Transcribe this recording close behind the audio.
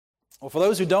Well, for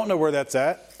those who don't know where that's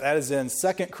at, that is in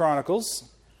 2 Chronicles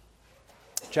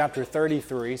chapter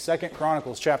 33. 2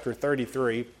 Chronicles chapter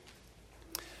 33.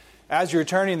 As you're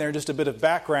turning there, just a bit of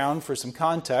background for some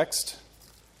context.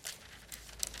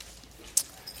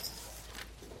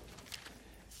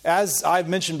 As I've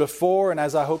mentioned before, and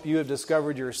as I hope you have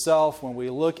discovered yourself, when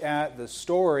we look at the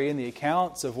story and the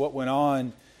accounts of what went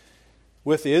on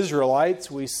with the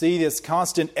Israelites, we see this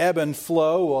constant ebb and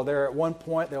flow. Well, they're at one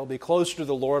point, they'll be closer to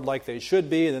the Lord like they should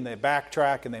be, and then they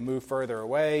backtrack and they move further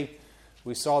away.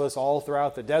 We saw this all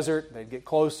throughout the desert. They'd get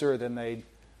closer, then they'd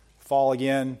fall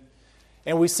again.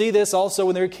 And we see this also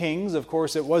in their kings. Of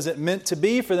course, it wasn't meant to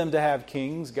be for them to have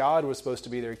kings. God was supposed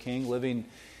to be their king, living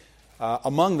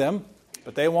among them.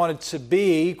 But they wanted to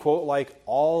be, quote, like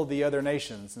all the other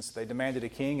nations. And so they demanded a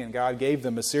king, and God gave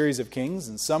them a series of kings.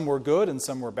 And some were good and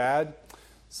some were bad.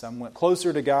 Some went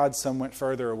closer to God, some went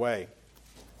further away.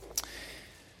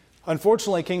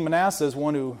 Unfortunately, King Manasseh is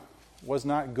one who was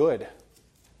not good.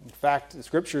 In fact, the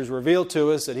Scriptures reveal to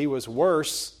us that he was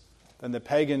worse than the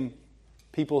pagan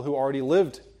people who already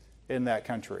lived in that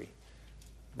country,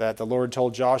 that the Lord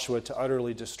told Joshua to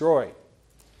utterly destroy.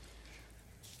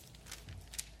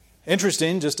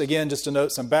 Interesting, just to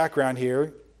note some background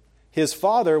here, his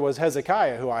father was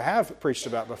Hezekiah, who I have preached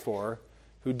about before,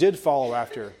 who did follow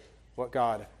after what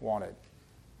God wanted.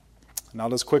 And I'll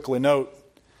just quickly note,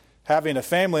 having a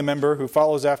family member who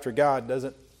follows after God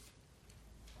doesn't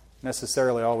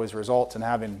necessarily always result in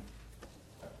having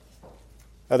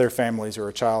other families or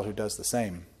a child who does the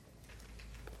same.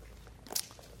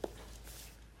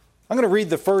 I'm going to read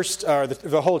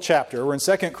the whole chapter. We're in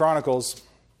 2 Chronicles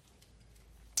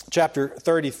chapter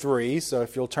 33, so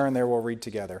if you'll turn there, we'll read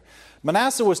together.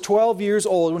 Manasseh was 12 years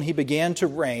old when he began to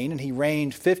reign, and he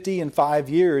reigned 55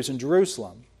 years in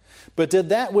Jerusalem, but did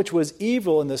that which was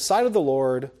evil in the sight of the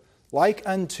Lord, like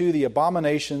unto the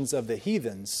abominations of the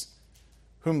heathens,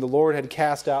 whom the Lord had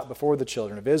cast out before the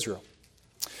children of Israel.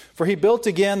 For he built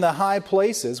again the high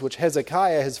places which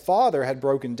Hezekiah his father had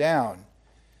broken down,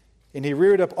 and he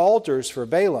reared up altars for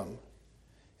Baalim,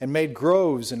 and made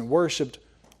groves, and worshipped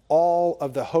all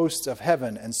of the hosts of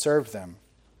heaven, and served them.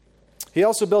 He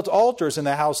also built altars in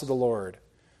the house of the Lord,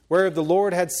 whereof the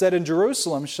Lord had said, In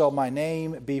Jerusalem shall my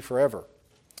name be forever.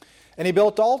 And he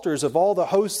built altars of all the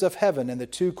hosts of heaven in the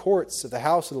two courts of the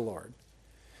house of the Lord.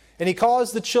 And he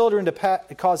caused his children to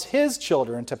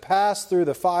pass through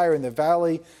the fire in the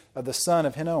valley of the son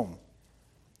of Hinnom,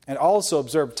 and also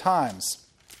observed times,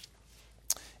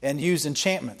 and used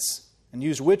enchantments, and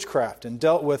used witchcraft, and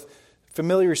dealt with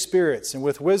familiar spirits, and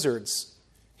with wizards.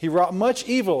 He wrought much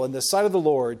evil in the sight of the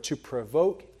Lord to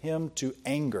provoke him to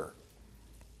anger.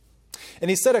 And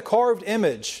he set a carved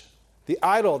image, the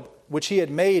idol which he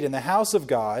had made in the house of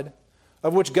God,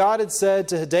 of which God had said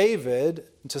to David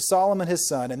and to Solomon his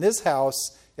son, In this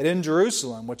house and in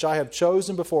Jerusalem, which I have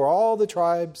chosen before all the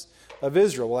tribes of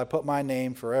Israel, will I put my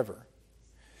name forever.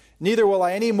 Neither will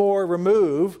I any more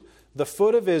remove the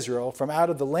foot of Israel from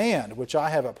out of the land which I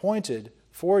have appointed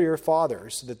for your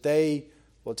fathers, so that they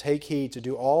will take heed to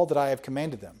do all that I have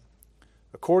commanded them,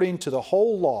 according to the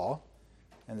whole law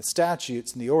and the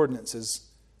statutes and the ordinances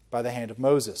by the hand of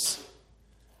Moses.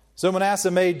 So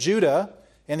Manasseh made Judah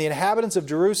and the inhabitants of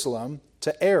Jerusalem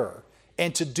to err,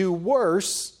 and to do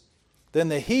worse than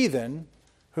the heathen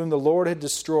whom the Lord had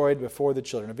destroyed before the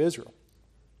children of Israel.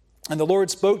 And the Lord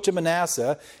spoke to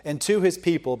Manasseh and to his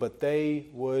people, but they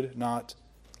would not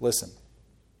listen.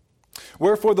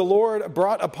 Wherefore the Lord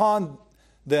brought upon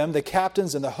them the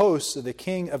captains and the hosts of the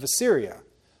king of Assyria,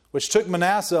 which took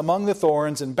Manasseh among the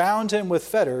thorns, and bound him with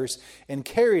fetters, and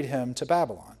carried him to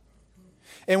Babylon.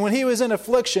 And when he was in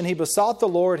affliction, he besought the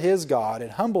Lord his God,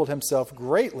 and humbled himself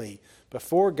greatly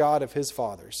before God of his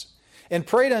fathers, and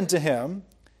prayed unto him,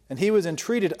 and he was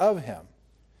entreated of him,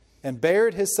 and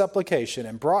bared his supplication,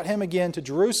 and brought him again to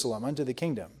Jerusalem unto the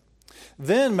kingdom.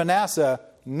 Then Manasseh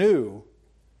knew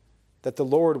that the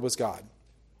Lord was God.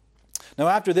 Now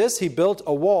after this, he built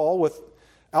a wall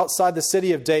outside the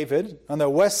city of David, on the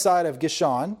west side of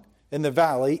Gishon, in the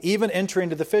valley, even entering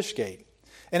to the fish gate,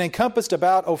 and encompassed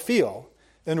about Ophel,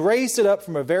 and raised it up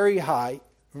from a very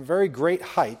great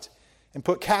height, and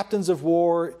put captains of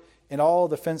war in all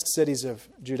the fenced cities of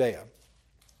Judea.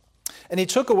 And he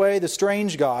took away the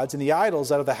strange gods and the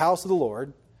idols out of the house of the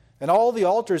Lord, and all the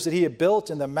altars that he had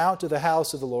built in the mount of the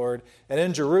house of the Lord, and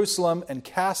in Jerusalem, and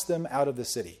cast them out of the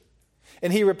city.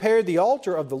 And he repaired the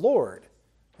altar of the Lord,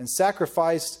 and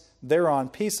sacrificed thereon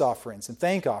peace offerings and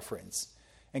thank offerings,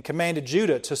 and commanded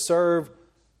Judah to serve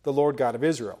the Lord God of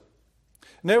Israel.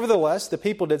 Nevertheless, the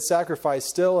people did sacrifice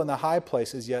still in the high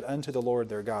places, yet unto the Lord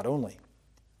their God only.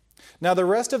 Now the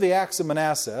rest of the acts of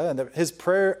Manasseh, and his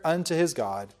prayer unto his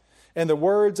God, and the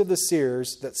words of the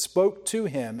seers that spoke to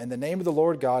him in the name of the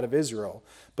Lord God of Israel,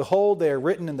 behold, they are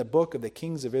written in the book of the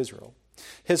kings of Israel.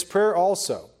 His prayer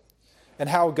also, and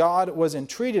how God was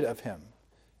entreated of him,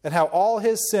 and how all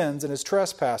his sins and his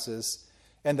trespasses,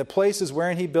 and the places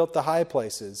wherein he built the high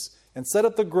places, and set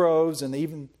up the groves and the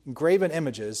even graven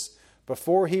images,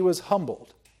 before he was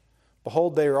humbled.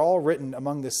 Behold, they are all written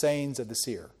among the sayings of the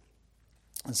seer.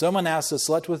 And so Manasseh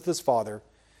slept with his father,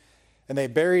 and they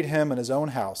buried him in his own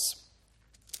house.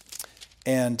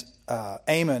 And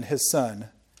Amon, his son,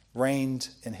 reigned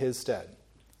in his stead.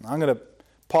 Now, I'm going to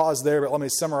pause there, but let me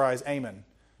summarize Amon.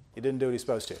 He didn't do what he's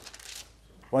supposed to.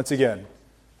 Once again,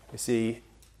 you see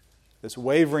this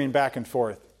wavering back and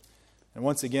forth. And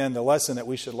once again, the lesson that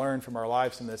we should learn from our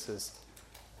lives in this is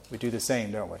we do the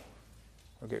same, don't we?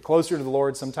 We'll get closer to the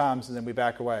Lord sometimes, and then we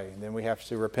back away. And then we have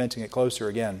to repent and get closer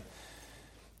again.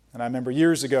 And I remember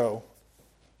years ago,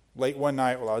 late one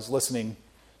night while I was listening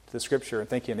to the Scripture and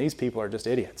thinking, these people are just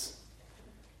idiots.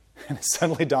 And it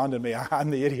suddenly dawned on me,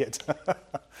 I'm the idiot.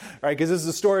 Right? Because this is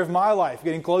the story of my life,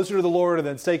 getting closer to the Lord and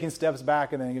then taking steps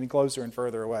back and then getting closer and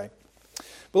further away.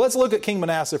 But let's look at King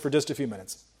Manasseh for just a few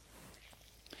minutes.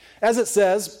 As it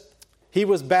says, he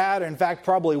was bad, in fact,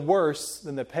 probably worse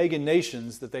than the pagan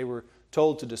nations that they were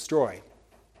told to destroy.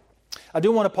 I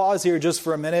do want to pause here just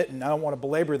for a minute, and I don't want to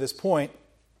belabor this point.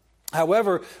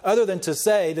 However, other than to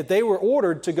say that they were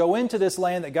ordered to go into this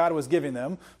land that God was giving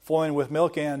them, flowing with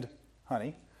milk and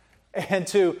honey, and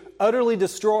to utterly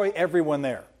destroy everyone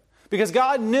there. Because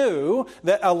God knew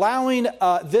that allowing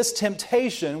this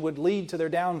temptation would lead to their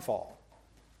downfall.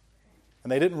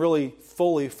 And they didn't really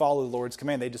fully follow the Lord's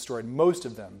command. They destroyed most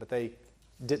of them, but they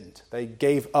didn't. They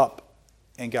gave up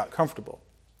and got comfortable.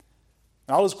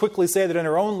 And I'll just quickly say that in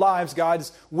our own lives,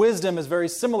 God's wisdom is very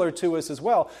similar to us as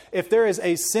well. If there is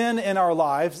a sin in our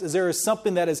lives, if there is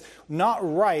something that is not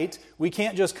right, we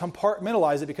can't just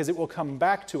compartmentalize it because it will come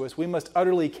back to us. We must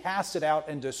utterly cast it out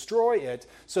and destroy it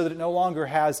so that it no longer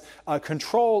has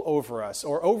control over us.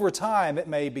 Or over time, it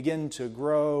may begin to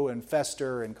grow and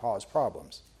fester and cause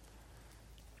problems.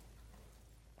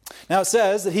 Now it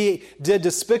says that he did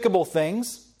despicable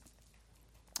things.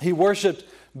 He worshipped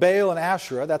Baal and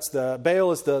Asherah.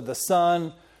 Baal is the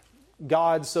sun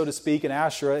god, so to speak, and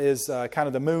Asherah is kind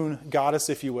of the moon goddess,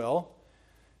 if you will.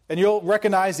 And you'll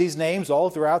recognize these names all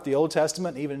throughout the Old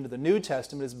Testament, even into the New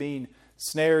Testament, as being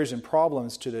snares and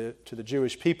problems to the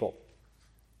Jewish people.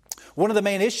 One of the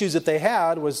main issues that they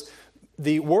had was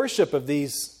the worship of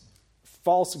these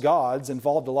false gods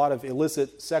involved a lot of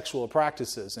illicit sexual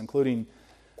practices, including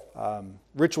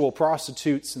ritual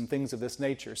prostitutes and things of this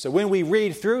nature. So when we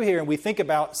read through here and we think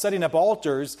about setting up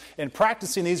altars and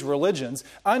practicing these religions,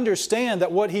 understand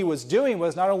that what he was doing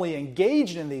was not only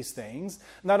engaged in these things,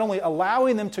 not only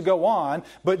allowing them to go on,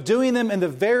 but doing them in the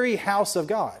very house of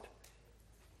God.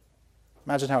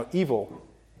 Imagine how evil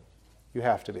you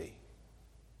have to be.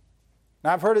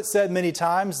 Now I've heard it said many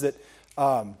times that,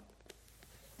 not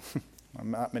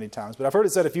many times, but I've heard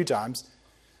it said a few times,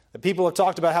 that people have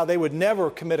talked about how they would never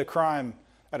commit a crime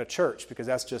at a church because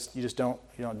that's just, you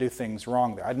don't do things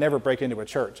wrong there. I'd never break into a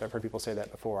church. I've heard people say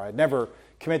that before. I'd never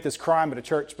commit this crime at a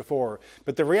church before.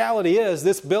 But the reality is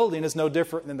this building is no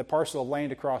different than the parcel of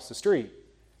land across the street.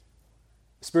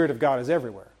 The Spirit of God is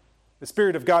everywhere. The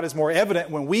Spirit of God is more evident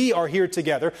when we are here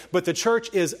together, but the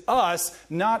church is us,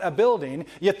 not a building.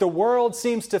 Yet the world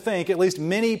seems to think, at least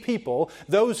many people,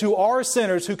 those who are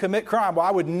sinners who commit crime, well,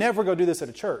 I would never go do this at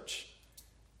a church.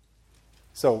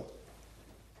 So,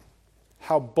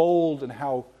 how bold and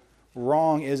how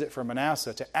wrong is it for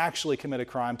Manasseh to actually commit a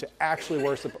crime, to actually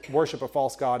worship a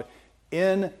false god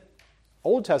in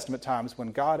Old Testament times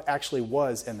when God actually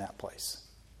was in that place?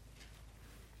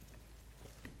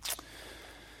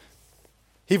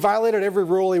 He violated every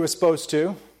rule he was supposed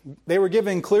to. They were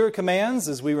given clear commands,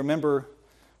 as we remember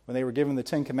when they were given the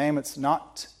 10 Commandments,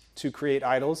 not to create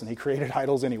idols, and he created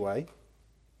idols anyway.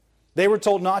 They were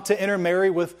told not to intermarry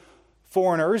with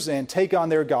foreigners and take on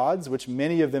their gods, which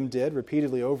many of them did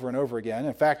repeatedly over and over again.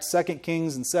 In fact, 2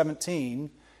 Kings 17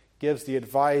 gives the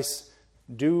advice,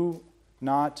 do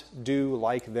not do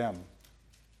like them.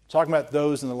 Talking about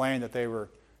those in the land that they were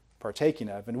partaking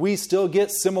of. And we still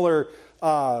get similar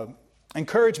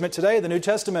encouragement today. The New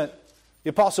Testament, the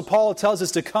Apostle Paul tells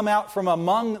us to come out from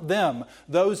among them,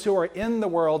 those who are in the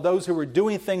world, those who are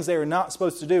doing things they are not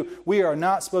supposed to do. We are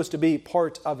not supposed to be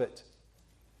part of it.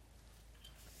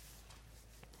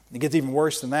 It gets even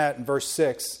worse than that in verse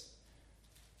 6.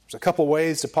 There's a couple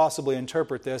ways to possibly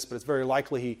interpret this, but it's very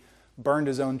likely he burned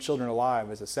his own children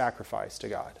alive as a sacrifice to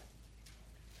God.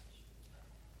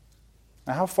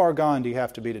 Now, how far gone do you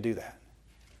have to be to do that?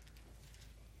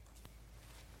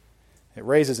 It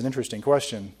raises an interesting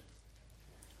question.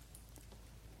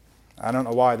 I don't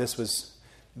know why this was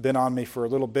been on me for a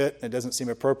little bit. It doesn't seem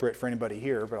appropriate for anybody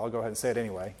here, but I'll go ahead and say it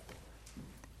anyway.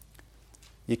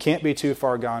 You can't be too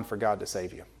far gone for God to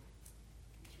save you.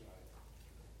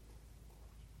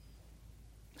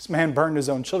 This man burned his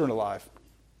own children alive.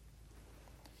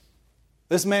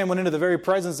 This man went into the very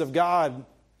presence of God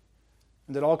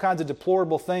and did all kinds of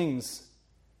deplorable things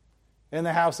in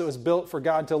the house that was built for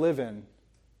God to live in.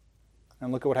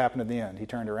 And look at what happened in the end. He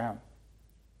turned around.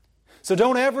 So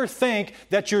don't ever think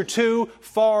that you're too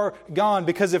far gone,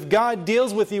 because if God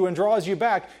deals with you and draws you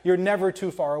back, you're never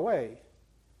too far away.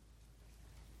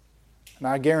 And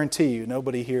I guarantee you,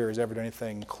 nobody here has ever done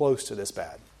anything close to this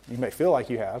bad. You may feel like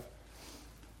you have,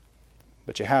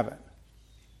 but you haven't.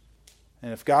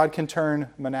 And if God can turn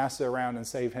Manasseh around and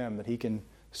save him, then He can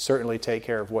certainly take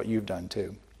care of what you've done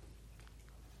too.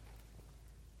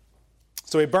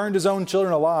 So he burned his own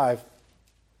children alive.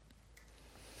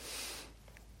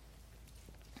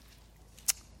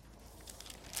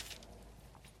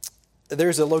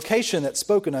 There's a location that's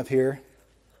spoken of here.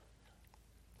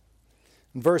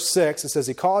 In verse 6, it says,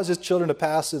 He caused His children to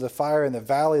pass through the fire in the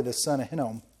valley of the son of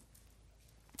Hinnom.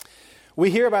 We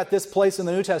hear about this place in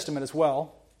the New Testament as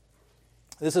well.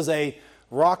 This is a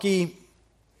rocky,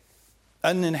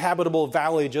 uninhabitable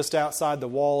valley just outside the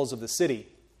walls of the city.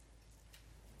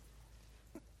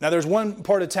 Now there's one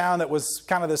part of town that was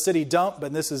kind of the city dump,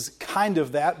 but this is kind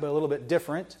of that, but a little bit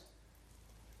different.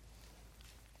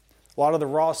 A lot of the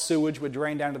raw sewage would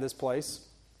drain down to this place.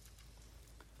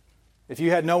 If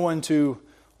you had no one to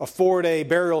afford a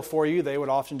burial for you, they would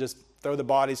often just throw the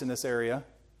bodies in this area.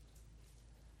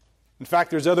 In fact,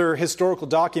 there's other historical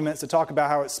documents that talk about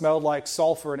how it smelled like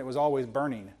sulfur and it was always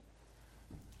burning.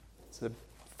 It's a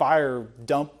fire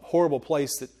dump, horrible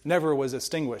place that never was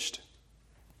extinguished.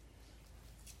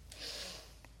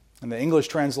 And the English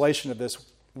translation of this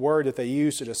word that they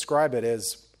use to describe it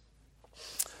is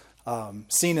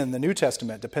seen in the New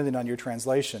Testament, depending on your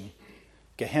translation,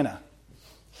 Gehenna.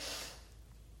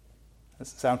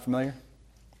 Does it sound familiar?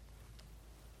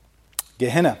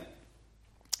 Gehenna.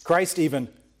 Christ even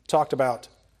talked about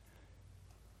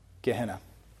Gehenna.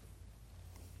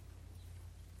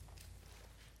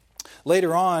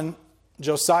 Later on,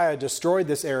 Josiah destroyed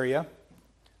this area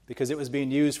because it was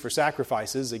being used for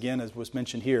sacrifices, again, as was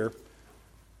mentioned here,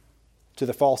 to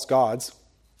the false gods.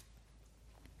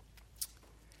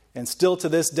 And still to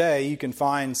this day, you can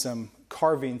find some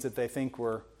carvings that they think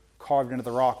were carved into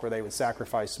the rock where they would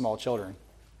sacrifice small children.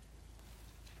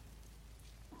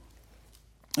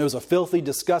 It was a filthy,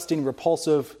 disgusting,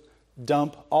 repulsive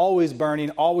dump, always burning,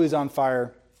 always on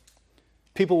fire.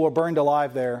 People were burned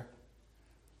alive there.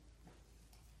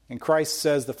 And Christ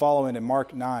says the following in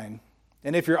Mark 9,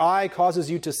 And if your eye causes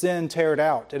you to sin, tear it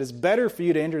out. It is better for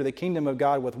you to enter the kingdom of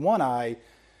God with one eye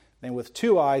than with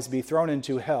two eyes be thrown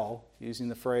into hell, using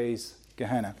the phrase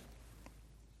Gehenna,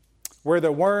 where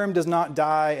the worm does not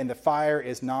die and the fire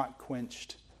is not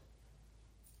quenched.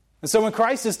 And so when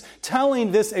Christ is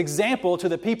telling this example to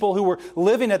the people who were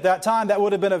living at that time, that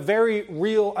would have been a very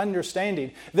real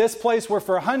understanding. This place where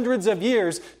for hundreds of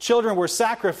years children were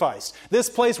sacrificed. This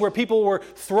place where people were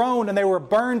thrown and they were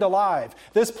burned alive.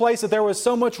 This place that there was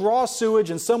so much raw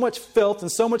sewage and so much filth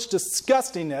and so much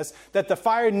disgustingness that the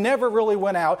fire never really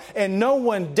went out and no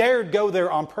one dared go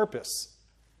there on purpose.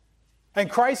 And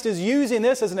Christ is using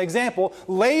this as an example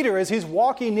later as He's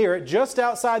walking near it just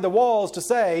outside the walls to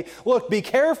say, look, be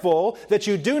careful that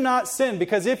you do not sin,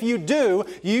 because if you do,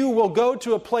 you will go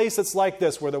to a place that's like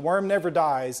this, where the worm never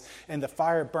dies and the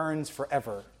fire burns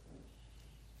forever.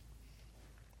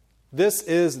 This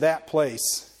is that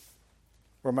place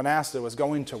where Manasseh was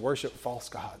going to worship false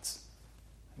gods.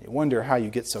 You wonder how you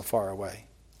get so far away.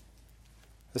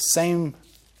 The same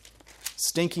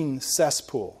stinking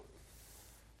cesspool.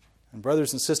 And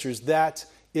brothers and sisters, that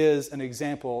is an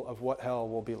example of what hell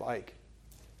will be like.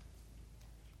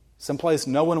 Someplace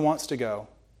no one wants to go,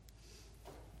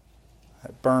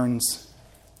 that burns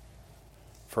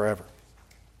forever.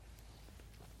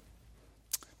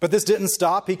 But this didn't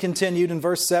stop. He continued in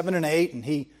verse 7 and 8, and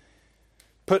he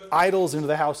put idols into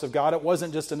the house of God. It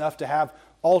wasn't just enough to have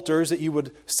altars that you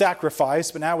would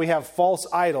sacrifice, but now we have false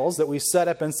idols that we set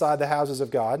up inside the houses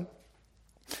of God.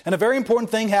 And a very important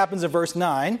thing happens in verse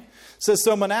 9. It says,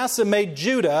 So Manasseh made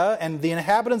Judah and the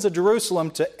inhabitants of Jerusalem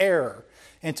to err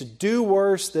and to do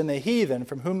worse than the heathen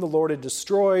from whom the Lord had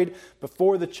destroyed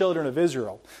before the children of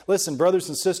Israel. Listen, brothers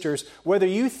and sisters, whether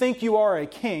you think you are a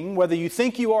king, whether you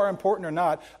think you are important or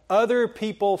not, other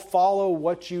people follow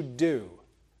what you do.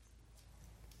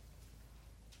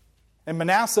 And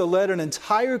Manasseh led an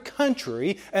entire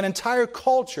country, an entire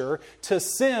culture to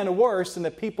sin worse than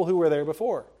the people who were there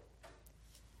before.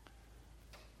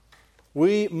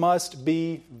 We must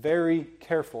be very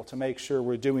careful to make sure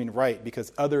we're doing right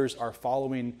because others are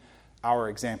following our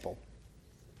example.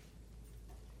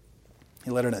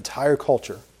 He led an entire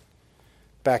culture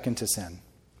back into sin.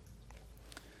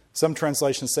 Some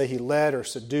translations say he led or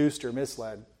seduced or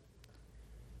misled.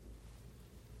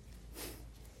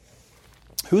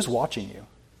 Who's watching you?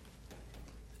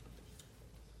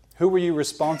 Who were you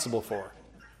responsible for?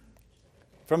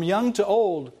 From young to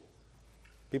old,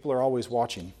 people are always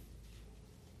watching.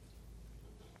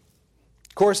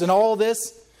 Of course, in all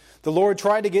this, the Lord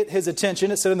tried to get his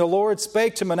attention. It said, and the Lord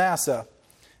spake to Manasseh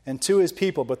and to his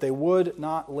people, but they would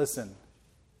not listen.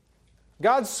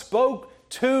 God spoke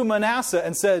to Manasseh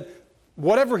and said,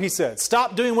 whatever he said,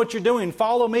 stop doing what you're doing,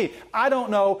 follow me. I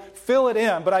don't know, fill it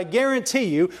in. But I guarantee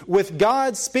you, with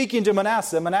God speaking to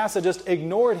Manasseh, Manasseh just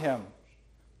ignored him.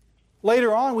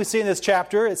 Later on, we see in this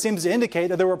chapter, it seems to indicate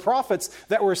that there were prophets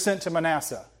that were sent to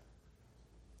Manasseh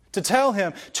to tell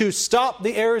him to stop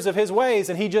the errors of his ways,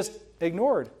 and he just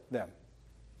ignored them.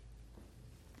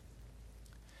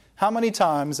 How many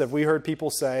times have we heard people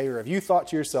say, or have you thought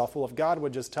to yourself, well, if God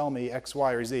would just tell me X,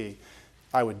 Y, or Z,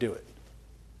 I would do it.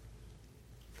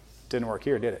 Didn't work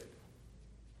here, did it?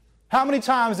 How many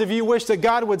times have you wished that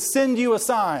God would send you a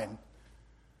sign?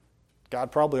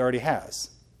 God probably already has,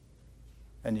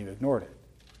 and you ignored it.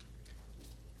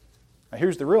 Now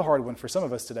here's the real hard one for some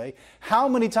of us today. How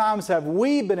many times have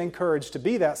we been encouraged to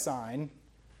be that sign,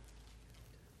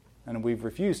 and we've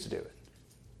refused to do it?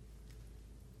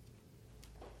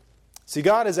 See,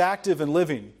 God is active and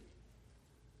living.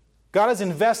 God is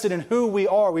invested in who we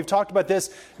are. We've talked about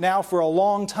this now for a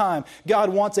long time. God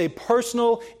wants a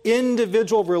personal,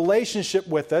 individual relationship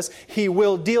with us. He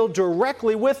will deal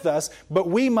directly with us, but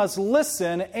we must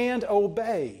listen and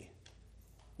obey.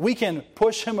 We can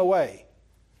push him away.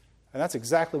 And that's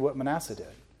exactly what Manasseh did.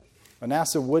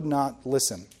 Manasseh would not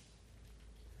listen.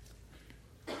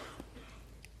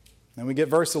 Then we get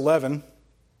verse 11.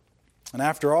 And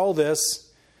after all this,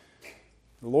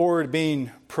 the Lord being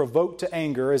provoked to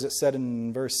anger, as it said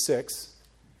in verse 6,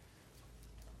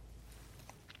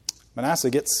 Manasseh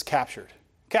gets captured.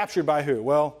 Captured by who?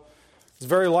 Well, it's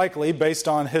very likely, based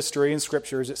on history and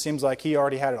scriptures, it seems like he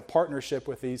already had a partnership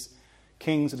with these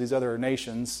kings of these other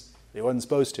nations. He wasn't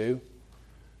supposed to.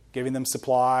 Giving them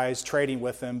supplies, trading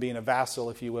with them, being a vassal,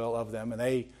 if you will, of them. And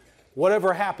they,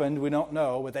 whatever happened, we don't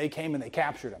know, but they came and they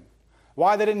captured him.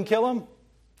 Why they didn't kill him?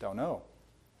 Don't know.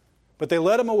 But they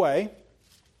led him away.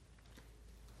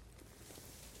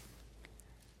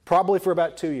 Probably for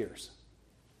about 2 years.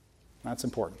 That's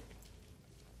important.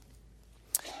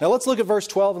 Now let's look at verse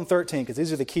 12 and 13, because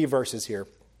these are the key verses here.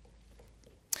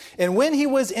 And when he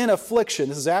was in affliction,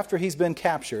 this is after he's been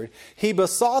captured, he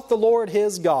besought the Lord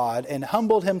his God and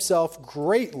humbled himself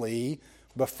greatly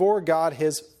before God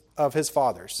of his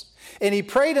fathers. And he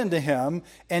prayed unto him,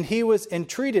 and he was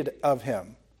entreated of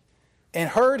him, and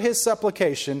heard his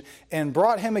supplication, and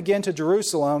brought him again to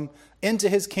Jerusalem into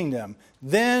his kingdom.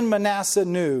 Then Manasseh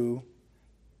knew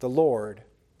the Lord,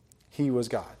 he was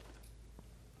God.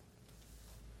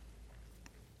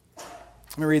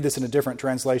 Let me read this in a different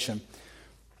translation.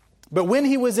 But when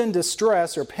he was in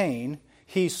distress or pain,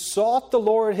 he sought the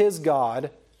Lord his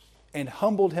God and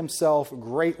humbled himself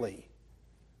greatly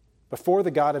before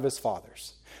the God of his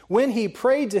fathers. When he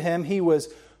prayed to him, he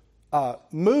was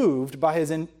moved by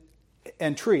his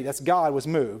entreat. That's God was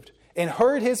moved. And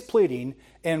heard his pleading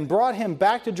and brought him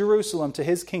back to Jerusalem to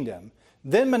his kingdom.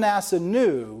 Then Manasseh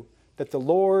knew that the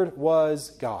Lord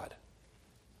was God.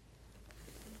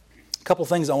 A couple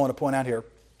things I want to point out here.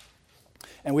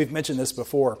 And we've mentioned this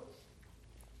before.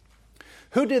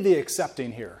 Who did the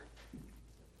accepting here?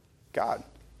 God.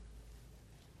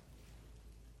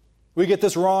 We get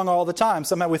this wrong all the time.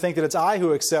 Somehow we think that it's I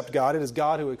who accept God. It is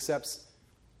God who accepts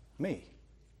me.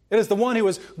 It is the one who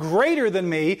is greater than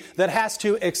me that has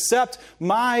to accept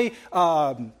my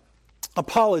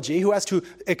apology, who has to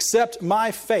accept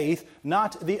my faith,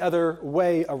 not the other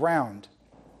way around.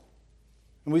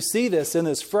 And we see this in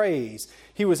this phrase.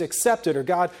 He was accepted, or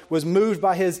God was moved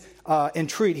by his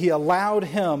entreat. He allowed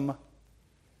him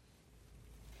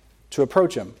to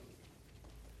approach him.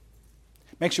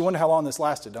 Makes you wonder how long this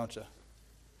lasted, don't you?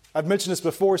 I've mentioned this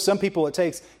before. Some people it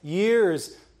takes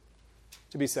years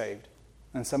to be saved,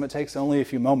 and some it takes only a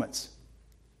few moments.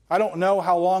 I don't know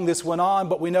how long this went on,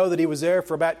 but we know that he was there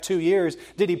for about 2 years.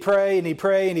 Did he pray and he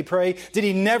pray and he pray? Did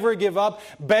he never give up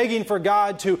begging for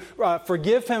God to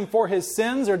forgive him for his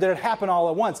sins, or did it happen all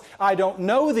at once? I don't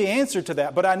know the answer to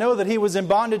that, but I know that he was in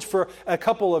bondage for a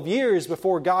couple of years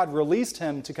before God released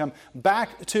him to come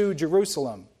back to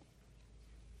Jerusalem.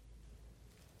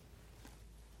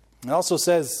 It also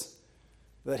says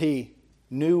that he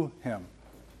knew him.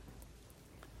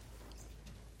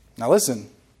 Now listen.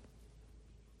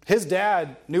 His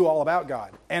dad knew all about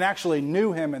God and actually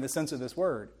knew him in the sense of this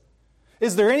word.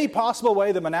 Is there any possible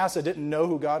way that Manasseh didn't know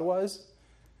who God was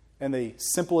in the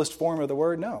simplest form of the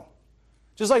word? No.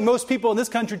 Just like most people in this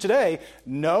country today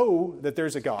know that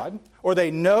there's a God, or they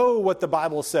know what the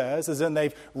Bible says, as in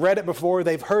they've read it before,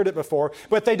 they've heard it before,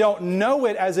 but they don't know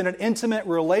it as in an intimate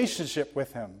relationship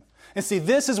with him. And see,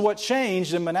 this is what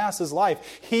changed in Manasseh's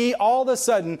life. He all of a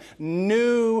sudden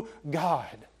knew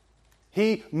God.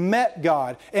 He met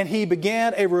God, and he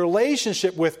began a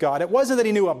relationship with God. It wasn't that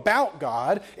he knew about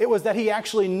God, it was that he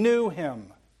actually knew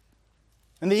him.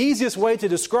 And the easiest way to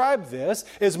describe this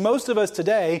is most of us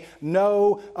today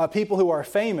know people who are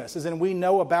famous, as in we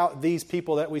know about these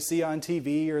people that we see on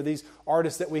TV or these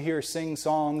artists that we hear sing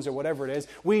songs or whatever it is.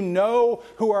 We know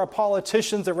who our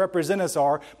politicians that represent us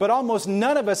are, but almost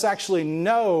none of us actually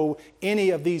know any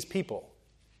of these people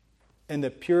in the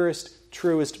purest,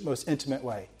 truest, most intimate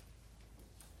way.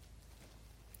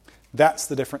 That's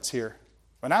the difference here.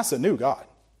 Manasseh knew God,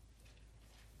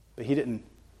 but he didn't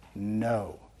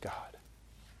know God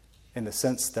in the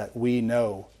sense that we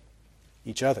know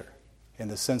each other, in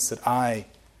the sense that I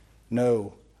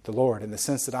know the Lord, in the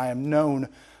sense that I am known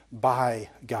by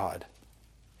God.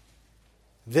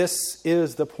 This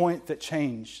is the point that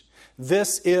changed.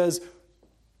 This is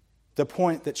the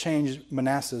point that changed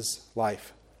Manasseh's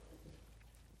life.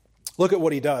 Look at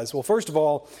what he does. Well, first of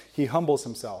all, he humbles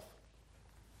himself.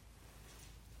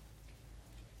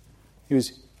 He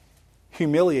was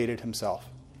humiliated himself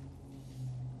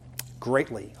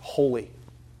greatly, wholly.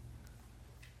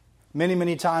 Many,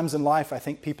 many times in life, I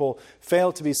think people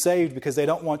fail to be saved because they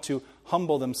don't want to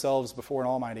humble themselves before an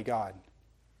almighty God.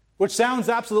 Which sounds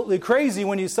absolutely crazy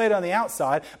when you say it on the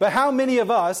outside, but how many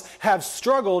of us have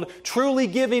struggled truly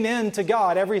giving in to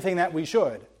God everything that we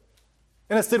should?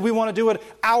 And instead we want to do it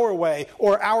our way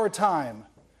or our time.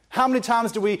 How many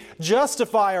times do we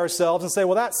justify ourselves and say,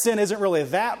 well, that sin isn't really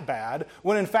that bad,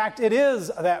 when in fact it is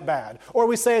that bad? Or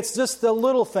we say it's just the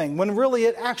little thing, when really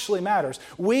it actually matters.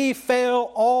 We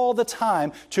fail all the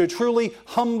time to truly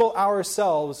humble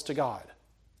ourselves to God.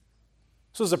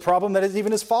 This was a problem that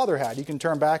even his father had. You can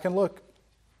turn back and look.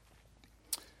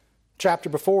 Chapter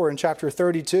before, in chapter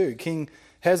 32, King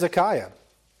Hezekiah,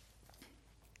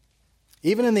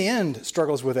 even in the end,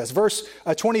 struggles with this. Verse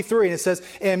 23, and it says,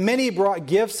 and many brought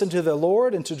gifts unto the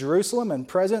Lord and to Jerusalem and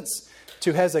presents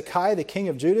to Hezekiah, the king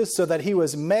of Judah, so that he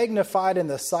was magnified in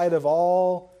the sight of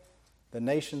all the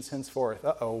nations henceforth.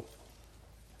 Uh-oh.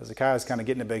 Hezekiah's kind of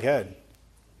getting a big head.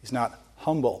 He's not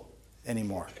humble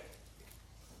anymore.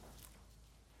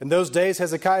 In those days,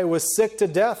 Hezekiah was sick to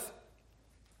death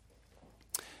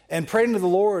and prayed unto the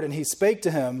Lord, and he spake to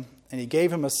him, and he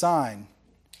gave him a sign.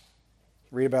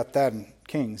 Read about that in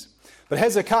Kings. But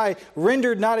Hezekiah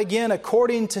rendered not again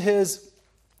according to his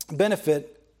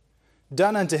benefit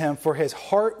done unto him, for his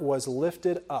heart was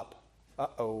lifted up.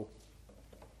 Uh-oh.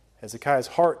 Hezekiah's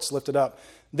heart's lifted up.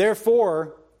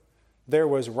 Therefore, there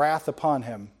was wrath upon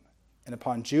him and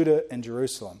upon Judah and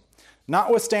Jerusalem.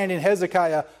 Notwithstanding,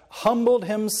 Hezekiah humbled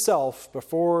himself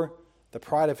before the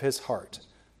pride of his heart,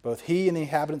 both he and the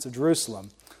inhabitants of Jerusalem,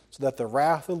 so that the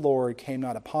wrath of the Lord came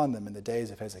not upon them in the days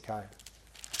of Hezekiah.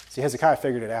 See, Hezekiah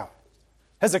figured it out.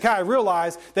 Hezekiah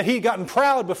realized that he'd gotten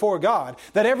proud before God,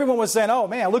 that everyone was saying, oh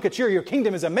man, look at you, your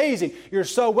kingdom is amazing, you're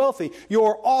so wealthy,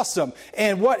 you're awesome.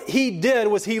 And what he did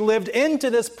was he lived into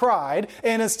this pride,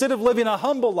 and instead of living a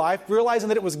humble life, realizing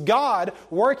that it was God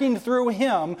working through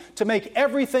him to make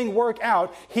everything work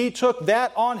out, he took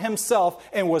that on himself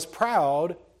and was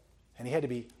proud, and he had to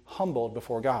be humbled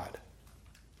before God.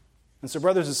 And so,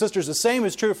 brothers and sisters, the same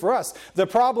is true for us. The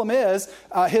problem is,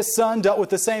 his son dealt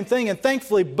with the same thing, and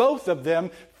thankfully both of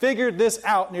them figured this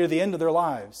out near the end of their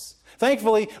lives.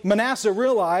 Thankfully, Manasseh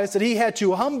realized that he had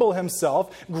to humble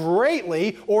himself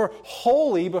greatly or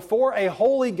wholly before a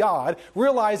holy God,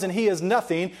 realizing he is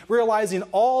nothing, realizing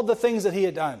all the things that he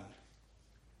had done.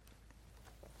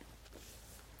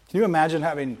 Can you imagine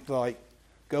having to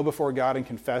go before God and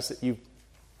confess that you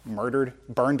murdered,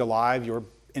 burned alive your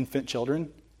infant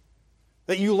children?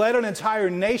 That you led an entire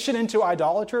nation into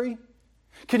idolatry?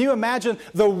 Can you imagine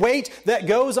the weight that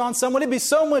goes on someone? It'd be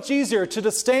so much easier to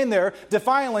just stand there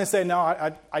defiantly and say, no,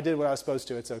 I did what I was supposed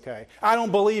to. It's okay. I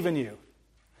don't believe in you.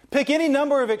 Pick any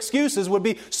number of excuses would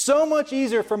be so much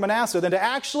easier for Manasseh than to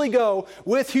actually go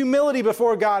with humility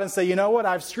before God and say, you know what?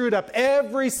 I've screwed up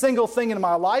every single thing in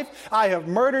my life. I have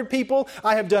murdered people.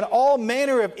 I have done all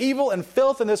manner of evil and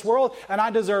filth in this world, and I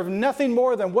deserve nothing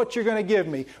more than what you're going to give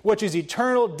me, which is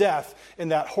eternal death in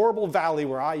that horrible valley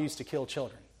where I used to kill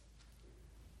children.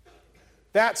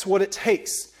 That's what it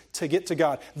takes to get to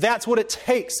God. That's what it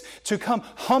takes to come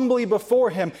humbly before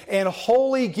Him and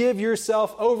wholly give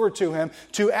yourself over to Him,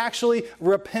 to actually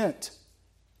repent.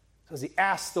 Because he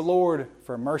asked the Lord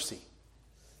for mercy.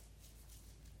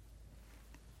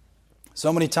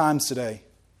 So many times today,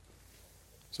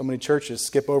 so many churches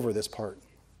skip over this part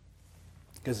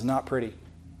because it's not pretty.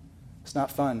 It's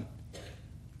not fun.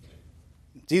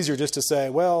 It's easier just to say,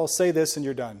 well, say this and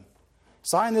you're done.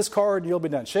 Sign this card and you'll be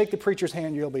done. Shake the preacher's hand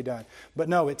and you'll be done. But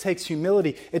no, it takes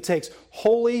humility. It takes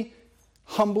wholly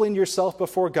humbling yourself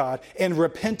before God and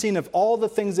repenting of all the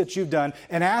things that you've done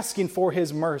and asking for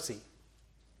His mercy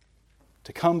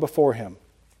to come before Him.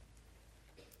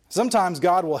 Sometimes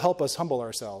God will help us humble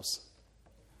ourselves.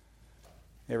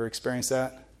 You ever experienced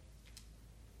that?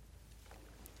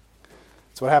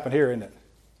 That's what happened here, isn't it?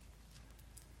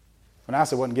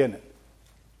 Manasseh wasn't getting it.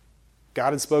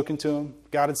 God had spoken to him.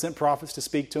 God had sent prophets to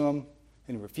speak to him.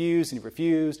 And he refused, and he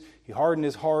refused. He hardened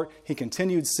his heart. He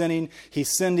continued sinning. He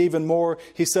sinned even more.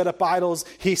 He set up idols.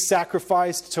 He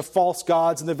sacrificed to false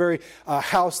gods in the very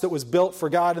house that was built for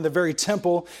God, in the very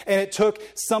temple. And it took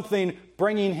something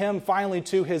bringing him finally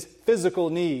to his physical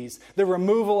knees, the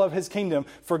removal of his kingdom,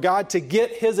 for God to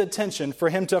get his attention, for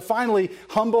him to finally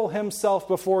humble himself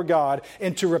before God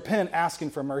and to repent,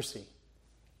 asking for mercy.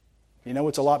 You know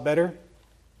what's a lot better?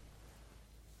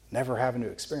 Never having to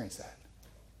experience that.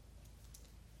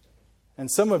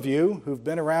 And some of you who've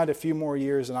been around a few more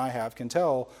years than I have can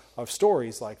tell of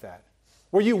stories like that,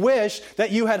 where you wish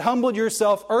that you had humbled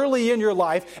yourself early in your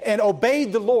life and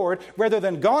obeyed the Lord rather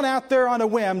than gone out there on a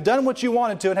whim, done what you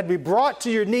wanted to, and had to be brought to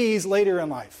your knees later in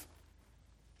life.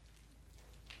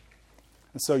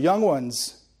 And so, young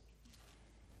ones,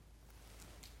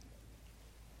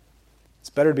 it's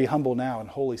better to be humble now and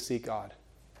wholly seek God.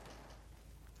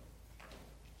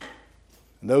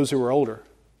 And those who are older,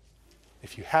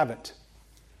 if you haven't,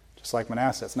 just like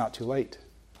Manasseh, it's not too late.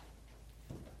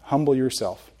 Humble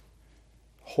yourself.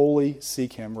 Wholly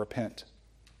seek Him. Repent.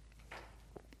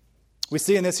 We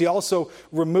see in this, he also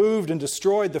removed and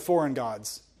destroyed the foreign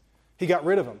gods. He got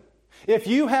rid of them. If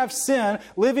you have sin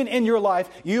living in your life,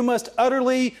 you must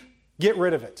utterly get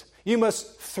rid of it. You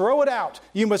must throw it out.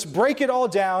 You must break it all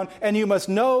down, and you must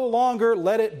no longer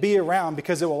let it be around,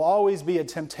 because it will always be a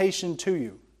temptation to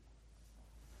you.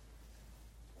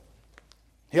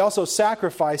 He also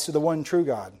sacrificed to the one true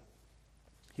God.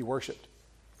 He worshiped.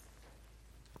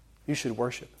 You should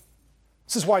worship.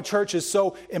 This is why church is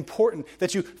so important,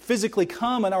 that you physically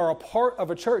come and are a part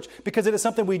of a church, because it is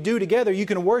something we do together. You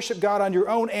can worship God on your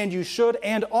own, and you should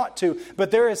and ought to.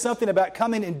 But there is something about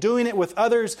coming and doing it with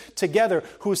others together,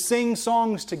 who sing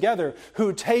songs together,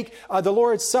 who take the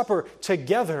Lord's Supper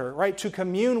together, right? To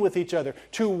commune with each other,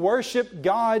 to worship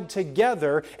God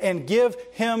together and give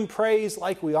Him praise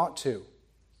like we ought to.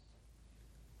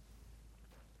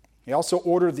 He also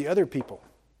ordered the other people.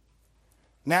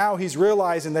 Now he's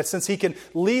realizing that since he can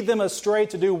lead them astray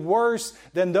to do worse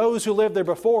than those who lived there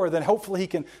before, then hopefully he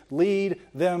can lead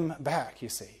them back, you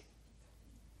see.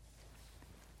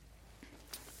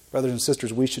 Brothers and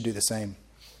sisters, we should do the same.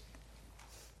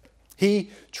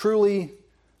 He truly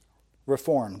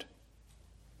reformed.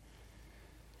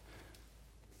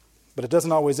 But it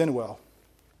doesn't always end well.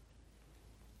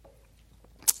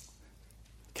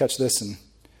 Catch this in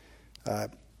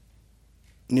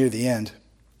near the end.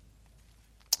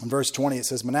 In verse 20 it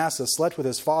says, Manasseh slept with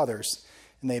his fathers,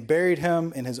 and they buried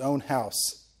him in his own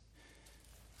house.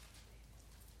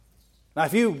 Now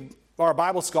if you are a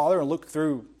Bible scholar and look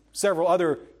through several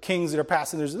other kings that are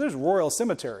passing, there's royal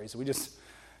cemeteries. We just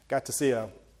got to see a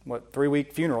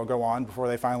 3-week funeral go on before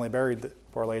they finally buried the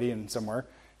poor lady in somewhere.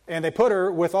 And they put her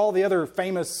with all the other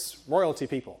famous royalty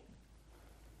people.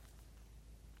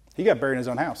 He got buried in his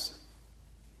own house.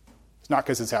 It's not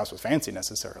because his house was fancy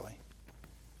necessarily.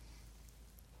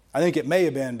 I think it may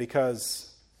have been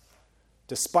because,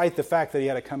 despite the fact that he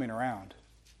had it coming around,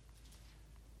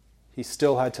 he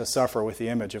still had to suffer with the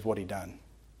image of what he'd done.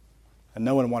 And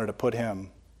no one wanted to put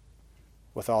him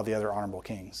with all the other honorable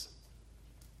kings.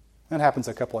 That happens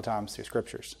a couple of times through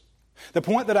Scriptures. The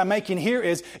point that I'm making here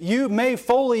is you may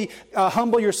fully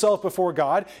humble yourself before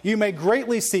God. You may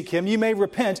greatly seek Him. You may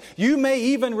repent. You may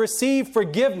even receive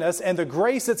forgiveness and the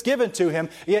grace that's given to Him,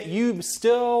 yet you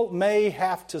still may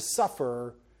have to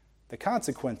suffer the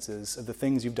consequences of the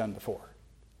things you've done before.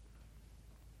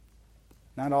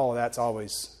 Not all of that's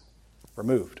always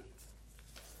removed.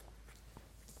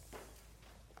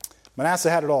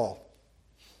 Manasseh had it all.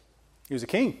 He was a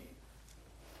king.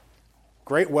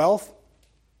 Great wealth.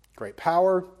 Great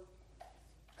power,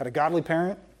 had a godly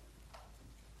parent.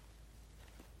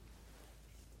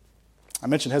 I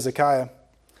mentioned Hezekiah. It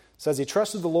says he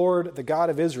trusted the Lord, the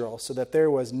God of Israel, so that there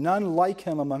was none like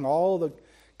him among all the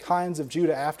kinds of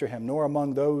Judah after him, nor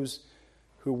among those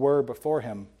who were before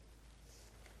him.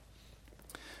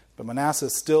 But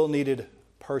Manasseh still needed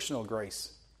personal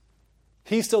grace.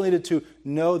 He still needed to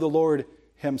know the Lord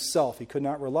himself. He could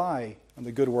not rely on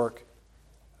the good work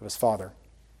of his father.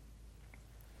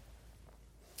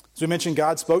 As we mentioned,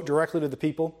 God spoke directly to the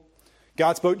people.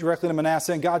 God spoke directly to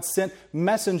Manasseh, and God sent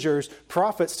messengers,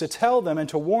 prophets, to tell them and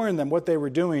to warn them what they were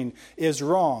doing is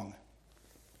wrong.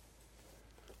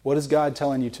 What is God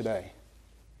telling you today?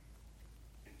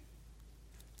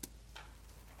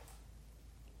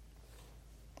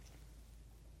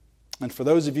 And for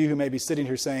those of you who may be sitting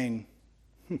here saying,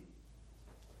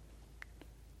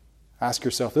 ask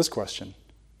yourself this question.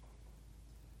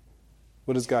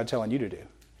 What is God telling you to do?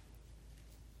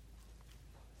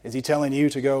 Is He telling you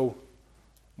to go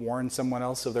warn someone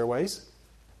else of their ways?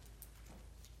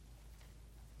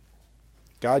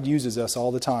 God uses us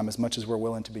all the time as much as we're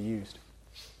willing to be used.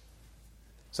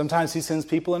 Sometimes He sends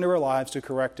people into our lives to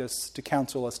correct us, to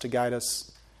counsel us, to guide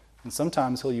us. And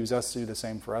sometimes He'll use us to do the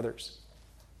same for others.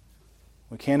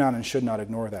 We cannot and should not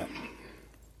ignore that.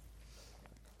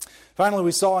 Finally,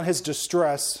 we saw in his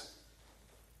distress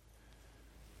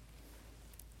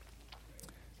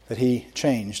that he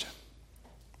changed.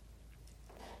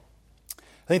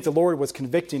 I think the Lord was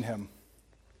convicting him,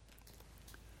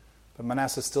 but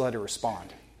Manasseh still had to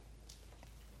respond.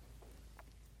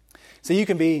 See, you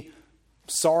can be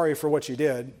sorry for what you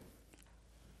did,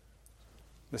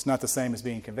 but it's not the same as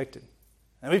being convicted.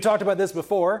 And we've talked about this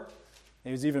before.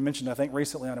 It was even mentioned, I think,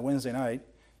 recently on a Wednesday night.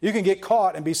 You can get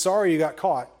caught and be sorry you got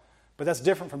caught, but that's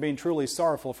different from being truly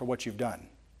sorrowful for what you've done.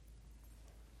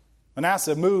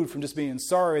 Manasseh moved from just being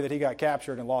sorry that he got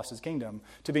captured and lost his kingdom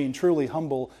to being truly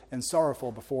humble and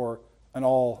sorrowful before an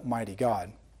almighty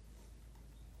God.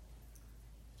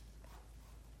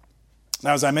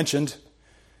 Now, as I mentioned,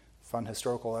 fun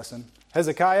historical lesson.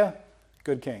 Hezekiah,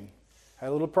 good king. Had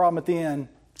a little problem at the end,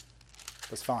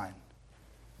 was fine.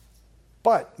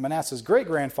 But Manasseh's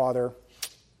great-grandfather,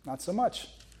 not so much.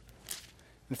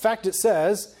 In fact, it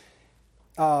says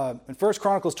in 1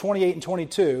 Chronicles 28 and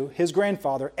 22, his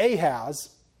grandfather, Ahaz,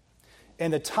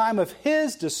 in the time of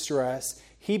his distress,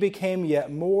 he became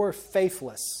yet more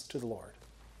faithless to the Lord.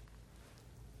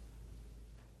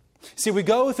 See, we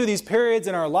go through these periods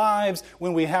in our lives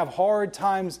when we have hard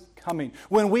times coming,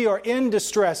 when we are in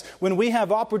distress, when we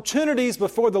have opportunities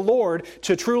before the Lord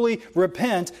to truly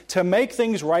repent, to make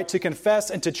things right, to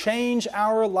confess, and to change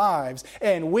our lives.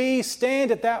 And we stand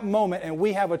at that moment and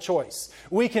we have a choice.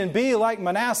 We can be like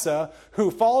Manasseh, who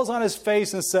falls on his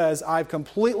face and says, I've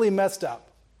completely messed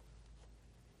up,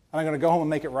 and I'm going to go home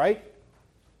and make it right.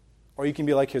 Or you can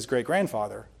be like his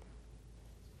great-grandfather,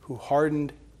 who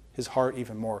hardened his heart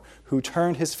even more, who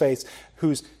turned his face,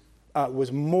 who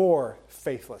was more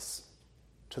faithless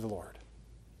to the Lord.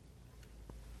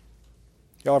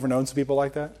 Y'all ever known some people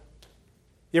like that?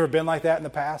 You ever been like that in the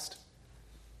past?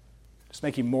 Just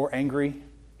make you more angry,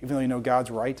 even though you know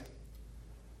God's right?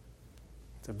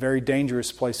 It's a very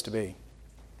dangerous place to be.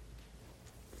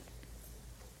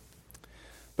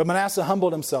 But Manasseh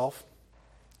humbled himself.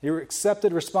 He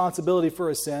accepted responsibility for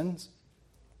his sins.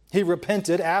 He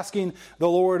repented, asking the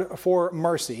Lord for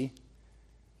mercy.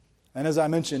 And as I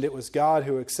mentioned, it was God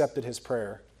who accepted his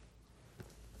prayer,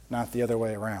 not the other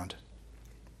way around.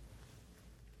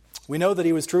 We know that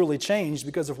he was truly changed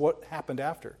because of what happened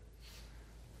after.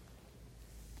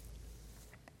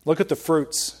 Look at the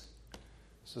fruits.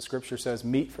 So the Scripture says,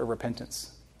 meet for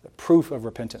repentance, the proof of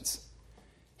repentance.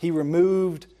 He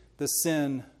removed the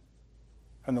sin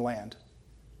from the land.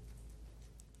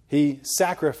 He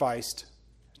sacrificed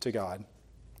to God.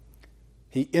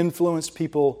 He influenced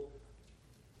people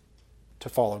to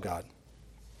follow God.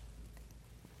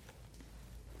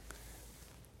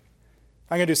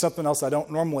 I'm going to do something else I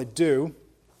don't normally do.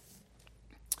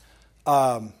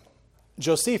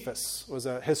 Josephus was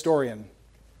a historian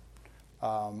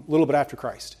a little bit after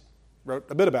Christ. Wrote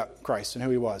a bit about Christ and who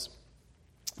he was.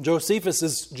 Josephus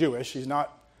is Jewish. He's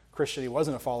not Christian. He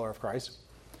wasn't a follower of Christ.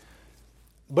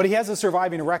 But he has a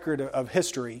surviving record of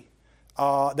history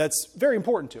that's very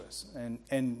important to us.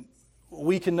 And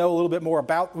we can know a little bit more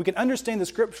about, we can understand the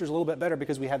Scriptures a little bit better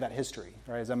because we have that history.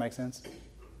 Right? Does that make sense?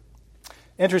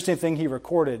 Interesting thing he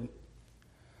recorded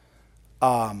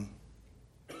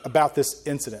about this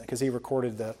incident, because he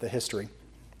recorded the history.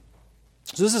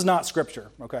 So this is not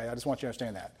Scripture, okay? I just want you to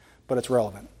understand that. But it's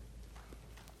relevant.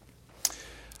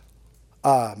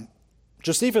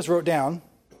 Josephus wrote down,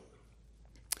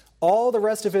 all the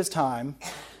rest of his time,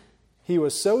 he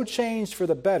was so changed for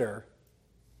the better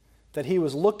that he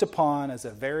was looked upon as a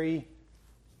very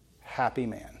happy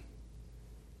man.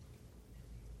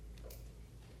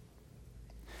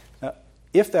 Now,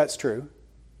 if that's true,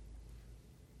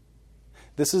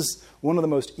 this is one of the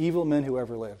most evil men who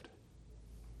ever lived.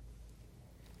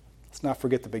 Let's not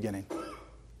forget the beginning.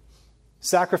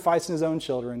 Sacrificing his own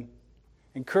children,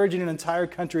 encouraging an entire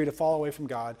country to fall away from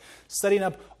God, setting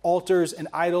up altars and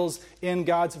idols in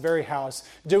God's very house,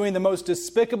 doing the most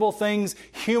despicable things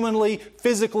humanly,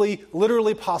 physically,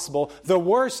 literally possible, the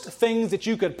worst things that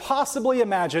you could possibly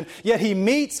imagine. Yet he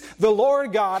meets the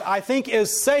Lord God, I think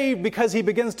is saved because he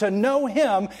begins to know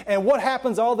him, and what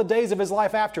happens all the days of his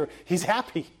life after? He's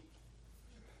happy.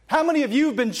 How many of you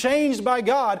have been changed by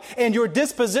God and your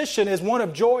disposition is one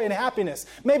of joy and happiness?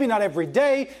 Maybe not every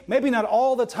day, maybe not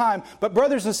all the time, but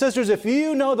brothers and sisters, if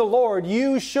you know the Lord,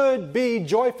 you should be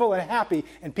joyful and happy,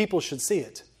 and people should see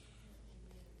it.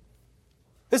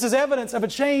 This is evidence of a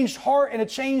changed heart and a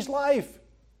changed life.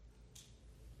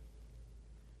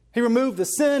 He removed the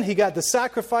sin. He got the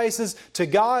sacrifices to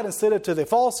God instead of to the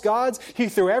false gods. He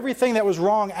threw everything that was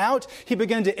wrong out. He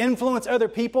began to influence other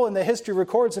people, and the history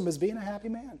records him as being a happy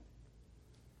man.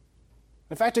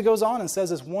 In fact, it goes on and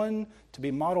says it's one to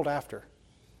be modeled after.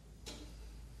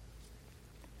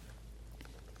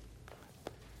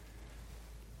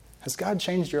 Has God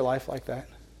changed your life like that?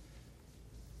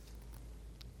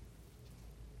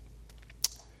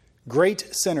 Great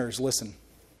sinners listen.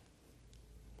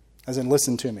 As in,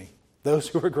 listen to me. Those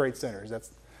who are great sinners. That's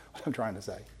what I'm trying to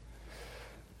say.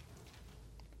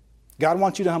 God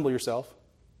wants you to humble yourself.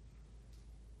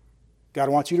 God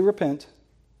wants you to repent.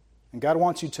 And God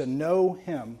wants you to know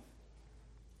him.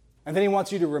 And then he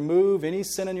wants you to remove any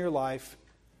sin in your life,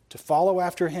 to follow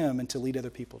after him, and to lead other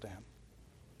people to him.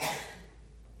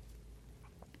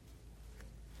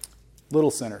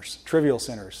 Little sinners, trivial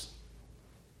sinners.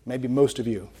 Maybe most of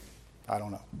you. I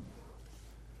don't know.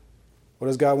 What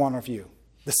does God want of you?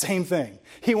 The same thing.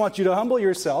 He wants you to humble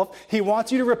yourself. He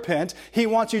wants you to repent. He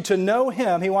wants you to know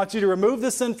him. He wants you to remove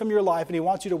the sin from your life, and he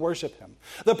wants you to worship him.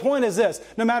 The point is this: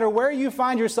 no matter where you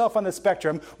find yourself on the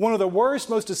spectrum, one of the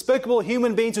worst, most despicable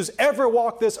human beings who's ever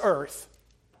walked this earth,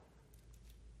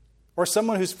 or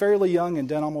someone who's fairly young and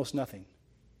done almost nothing,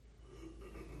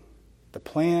 the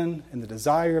plan and the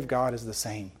desire of God is the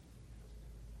same.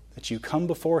 That you come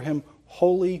before him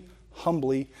wholly,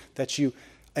 humbly, that you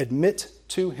admit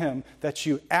to him, that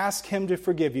you ask him to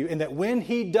forgive you, and that when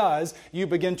he does, you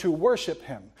begin to worship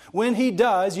him. When he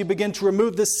does, you begin to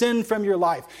remove the sin from your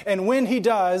life. And when he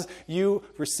does, you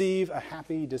receive a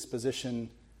happy disposition,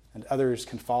 and others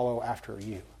can follow after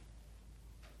you.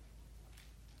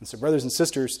 And so, brothers and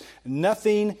sisters,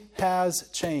 nothing has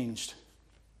changed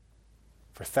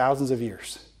for thousands of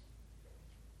years.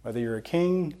 Whether you're a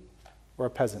king or a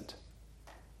peasant,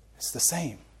 it's the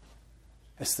same.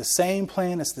 It's the same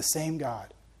plan. It's the same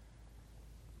God.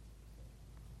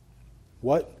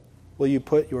 What will you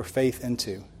put your faith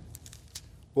into?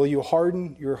 Will you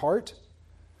harden your heart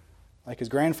like his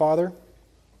grandfather?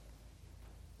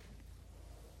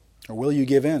 Or will you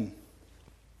give in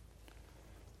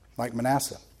like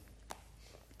Manasseh?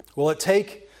 Will it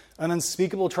take an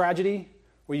unspeakable tragedy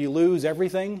where you lose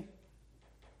everything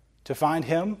to find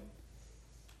him?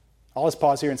 I'll just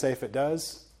pause here and say if it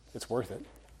does, it's worth it.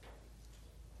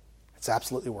 It's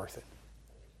absolutely worth it.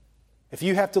 If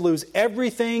you have to lose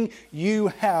everything you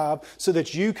have so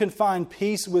that you can find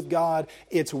peace with God,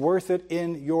 it's worth it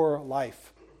in your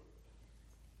life.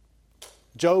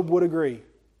 Job would agree.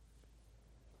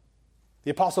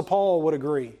 The Apostle Paul would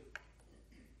agree.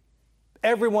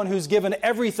 Everyone who's given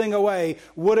everything away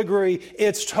would agree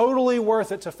it's totally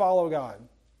worth it to follow God.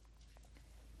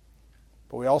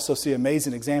 But we also see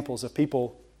amazing examples of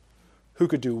people who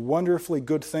could do wonderfully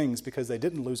good things because they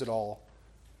didn't lose it all,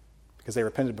 because they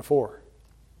repented before.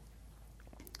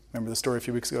 Remember the story a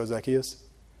few weeks ago of Zacchaeus,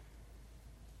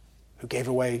 who gave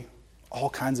away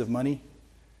all kinds of money,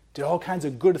 did all kinds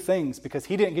of good things because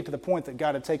he didn't get to the point that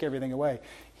God would take everything away.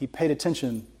 He paid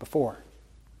attention before.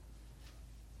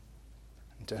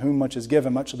 And to whom much is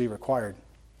given, much will be required.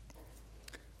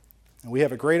 And we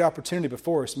have a great opportunity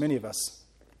before us, many of us,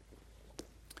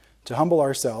 to humble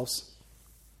ourselves,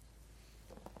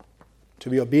 to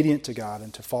be obedient to God,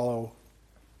 and to follow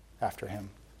after Him.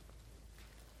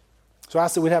 So I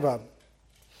asked that we'd have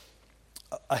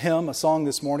a hymn, a song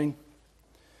this morning.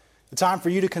 The time for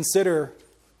you to consider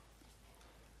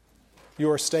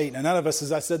your state. And none of us,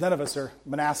 as I said, none of us are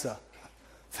Manasseh.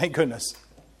 Thank goodness.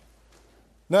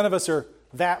 None of us are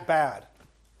that bad.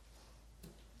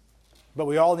 But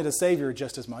we all need a Savior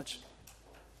just as much.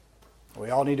 We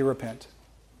all need to repent.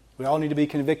 We all need to be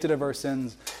convicted of our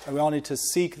sins. And we all need to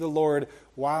seek the Lord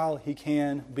while He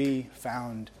can be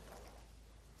found.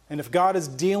 And if God is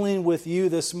dealing with you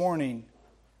this morning,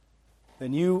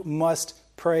 then you must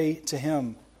pray to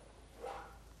Him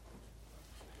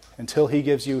until He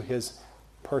gives you His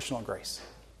personal grace.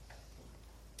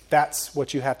 That's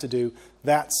what you have to do.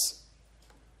 That's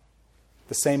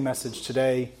the same message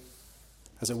today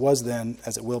as it was then,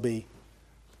 as it will be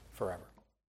forever.